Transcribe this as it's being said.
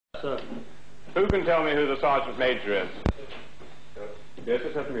sir. Who can tell me who the Sergeant Major is? Yes,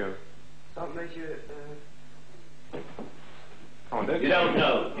 it's from you. Sergeant Major, Come on, don't You don't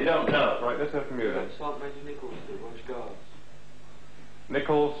know. You don't know. Right, let's hear from you then. Sergeant Major Nichols, the Welsh Guards.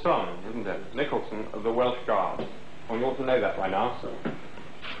 Nicholson, isn't it? Nicholson of the Welsh Guards. Well, you ought to know that by now.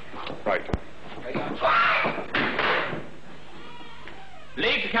 Right.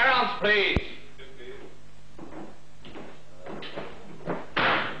 Leave the carry-ons, please.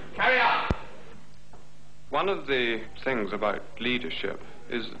 Carry on. One of the things about leadership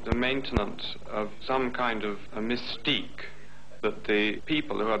is the maintenance of some kind of a mystique that the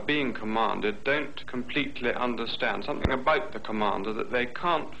people who are being commanded don't completely understand, something about the commander that they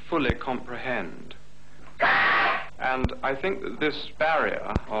can't fully comprehend. And I think that this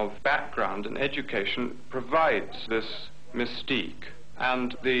barrier of background and education provides this mystique.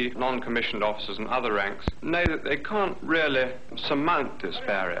 And the non-commissioned officers and other ranks know that they can't really surmount this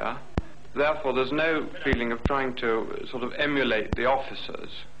barrier. Therefore, there's no feeling of trying to sort of emulate the officers,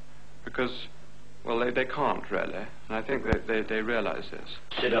 because, well, they can't really. And I think they realize this.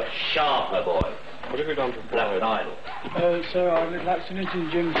 Sit up sharper, boy. What have you done for Black and idle. Sir, I had an accident in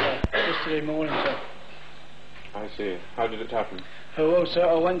the gym, sir, yesterday morning, sir. I see. How did it happen? Oh, well, sir,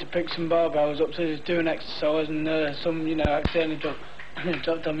 I went to pick some barbells upstairs doing exercise, and some, accidentally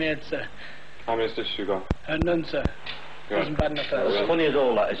dropped on my head, sir. How many stitches you got? None, sir. It wasn't bad enough, sir. As funny as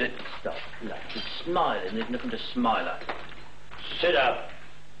all that, is it? Stop. No, it's smiling. There's nothing to smile at. Sit up.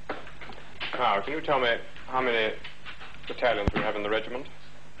 Now, can you tell me how many battalions we have in the regiment?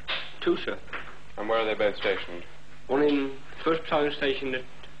 2, sir. And where are they both stationed? One in 1st Battalion stationed at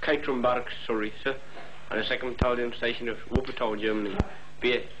Caterham Barracks, Surrey, sir. And the 2nd Battalion stationed at Wuppertal, Germany.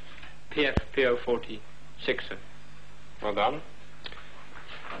 PFPO 46, sir. Well done.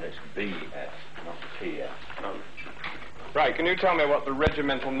 And it's BF, not PF. Right, can you tell me what the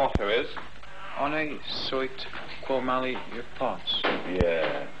regimental motto is? Honor, soit, quo mali, your parts.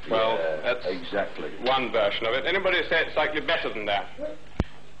 Yeah. Well, yeah, that's exactly one version of it. Anybody say it's slightly better than that?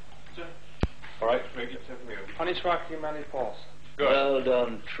 Sir. All right, Trig, let's hear from you. Honey, soit, quo mali, parts. Good. Well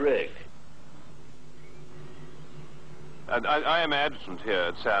done, Trig. I am adjutant here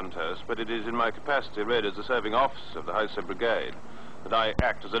at Sandhurst, but it is in my capacity really as a serving officer of the Howser Brigade that I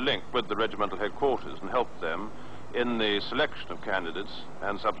act as a link with the regimental headquarters and help them in the selection of candidates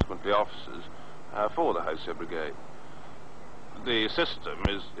and subsequently officers for the Howser Brigade. The system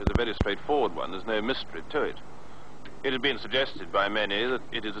is a very straightforward one. There's no mystery to it. It has been suggested by many that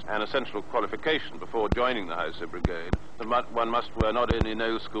it is an essential qualification before joining the Howser Brigade that one must wear not only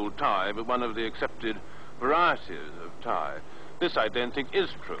no school tie, but one of the accepted varieties of tie. This, I don't think, is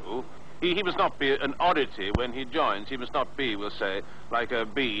true. He must not be an oddity when he joins. He must not be, we'll say, like a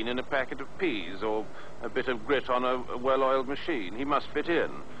bean in a packet of peas or a bit of grit on a well-oiled machine. He must fit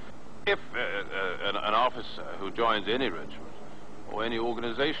in. If an officer who joins any regiment, or any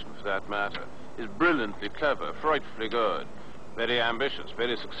organization for that matter, is brilliantly clever, frightfully good, very ambitious,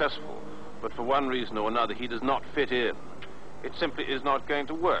 very successful, but for one reason or another he does not fit in, it simply is not going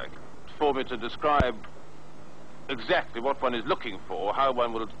to work. For me to describe exactly what one is looking for, how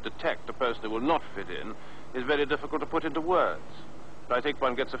one will detect a person who will not fit in, is very difficult to put into words. But I think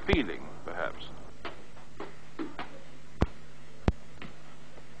one gets a feeling, perhaps.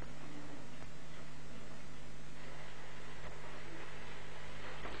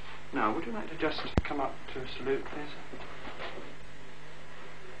 Now, would you like to just come up to a salute, please?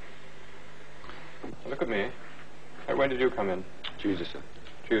 Look at me. When did you come in? Tuesday, sir.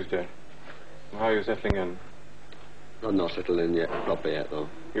 Tuesday. And how are you settling in? I'm not settled in yet, properly yet, though.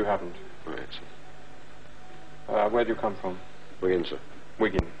 You haven't? Right, sir. Where do you come from? Wigan, sir.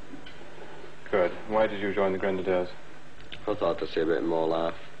 Wigan. Good. Why did you join the Grenadiers? I thought to see a bit more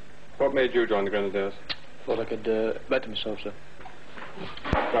life. What made you join the Grenadiers? Thought I could better myself, sir.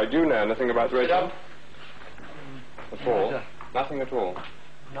 Right, do you know anything about the regiment? At all? Sir. Nothing at all?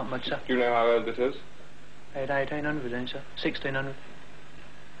 Not much, sir. Do you know how old it is? 1800 then, sir. 1600.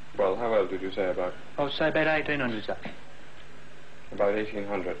 Well, how old did you say about? I would say about 1800, sir. About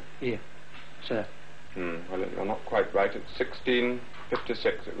 1800? Yeah, sir. Well, you're not quite right. It's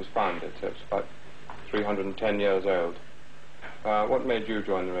 1656 it was founded, so it's about 310 years old. What made you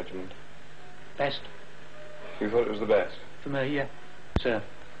join the regiment? Best. You thought it was the best? For me, yeah. Sir.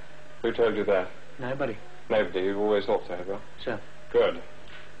 Who told you that? Nobody. Nobody. You've always thought so, have you? Sir. Good.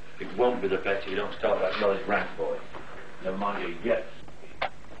 It won't be the best if you don't start that noise rank, boy. Never mind your yes.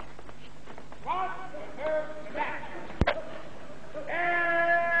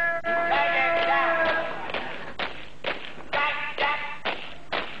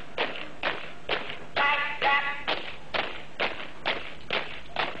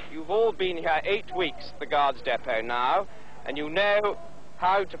 You all been here 8 weeks at the Guards depot now, and you know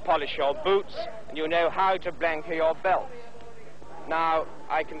how to polish your boots, and you know how to blanker your belt. Now,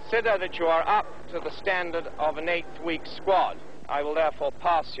 I consider that you are up to the standard of an 8-week squad. I will therefore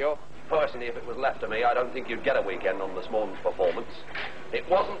pass you. Personally, if it was left to me, I don't think you'd get a weekend on this morning's performance. It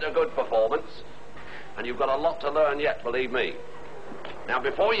wasn't a good performance, and you've got a lot to learn yet, believe me. Now,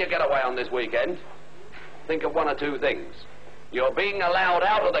 before you get away on this weekend, think of one or two things. You're being allowed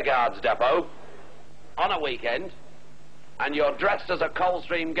out of the Guards depot on a weekend, and you're dressed as a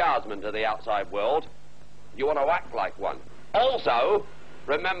Coldstream Guardsman to the outside world. You want to act like one. Also,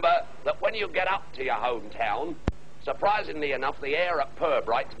 remember that when you get up to your hometown, surprisingly enough, the air at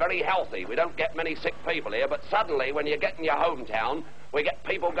Purbright's very healthy. We don't get many sick people here, but suddenly, when you get in your hometown, we get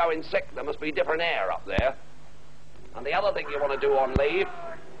people going sick. There must be different air up there. And the other thing you want to do on leave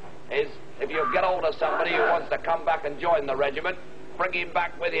is, if you get hold of somebody who wants to come back and join the regiment, bring him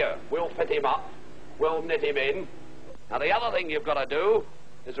back with you. We'll fit him up. We'll knit him in. Now, the other thing you've got to do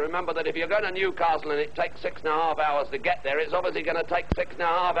is remember that if you're going to Newcastle and it takes 6.5 hours to get there, it's obviously going to take 6.5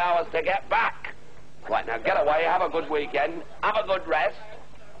 hours to get back. Right, now get away, have a good weekend, have a good rest,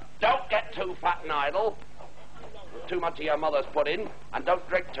 don't get too fat and idle, too much of your mother's pudding, and don't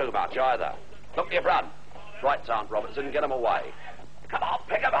drink too much either. Look at your front. Right, Sergeant Robertson, get him away. Come on,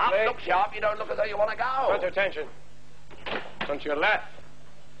 pick him up, look sharp, you don't look as though you want to go. Front attention. Front to your left.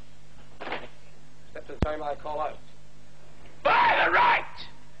 Step to the time I call out. By the right!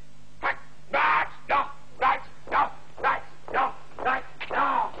 Right, no, right, no, right, no, right,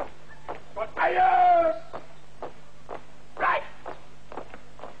 no. What are yours? Right.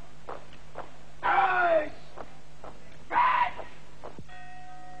 Eyes. Right.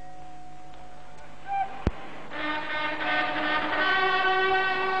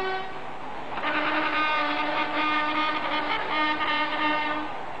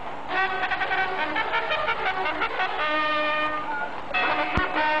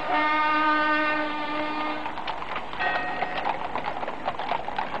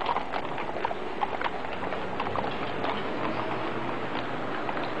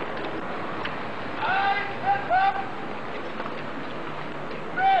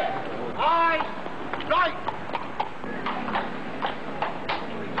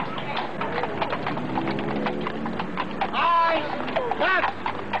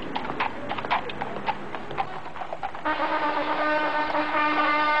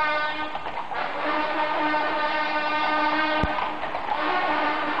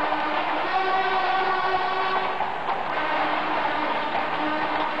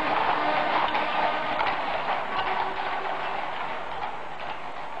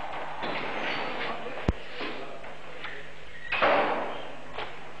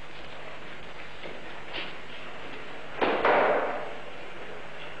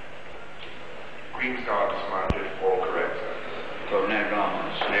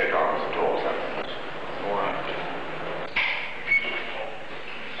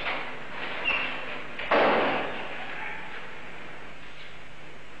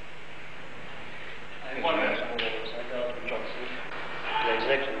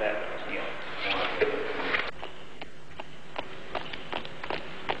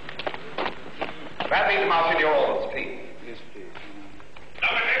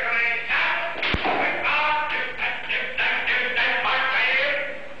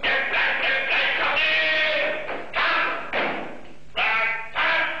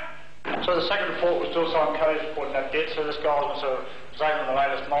 So the second report was just on Kelly's report on that date. So this guard was residing on the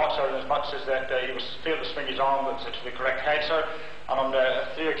line as mark, sir, in as much as that he was failed to swing his arm to the correct height, sir. And on the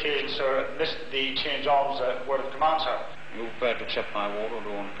 3 occasions, sir, missed the change arms word of command, sir. You prepared to accept my award, or do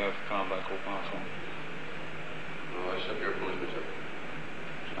you want to go for trial by court martial? No, I accept your appointment, sir.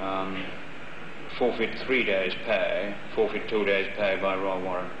 Forfeit 3 days' pay, forfeit 2 days' pay by royal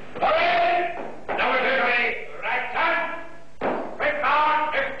warrant. Hurry! Number 3, right hand! Quick on!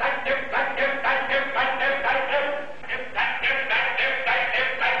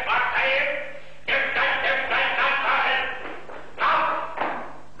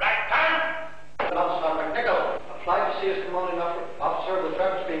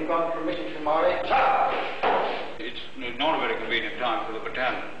 It's not a very convenient time for the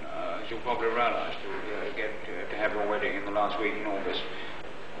battalion, as you'll probably realise, to have your wedding in the last week in August.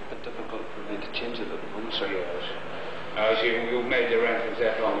 A bit difficult for me to change it at the moment, sir. Yes. So you've made the arrangements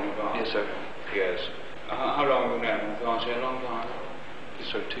that long in advance? Yes, sir. Yes. How long have you known in advance? A long time?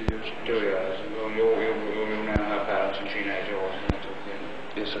 Yes, sir, 2 years. 2 years. And you'll know her parents and she knows yours and that sort of thing?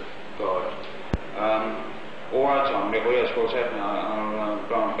 Yes, sir. Good. All right, Tom. Well, yes, what's happening? I'll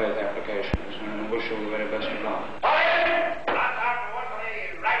grant both applications and wish you all the very best of luck.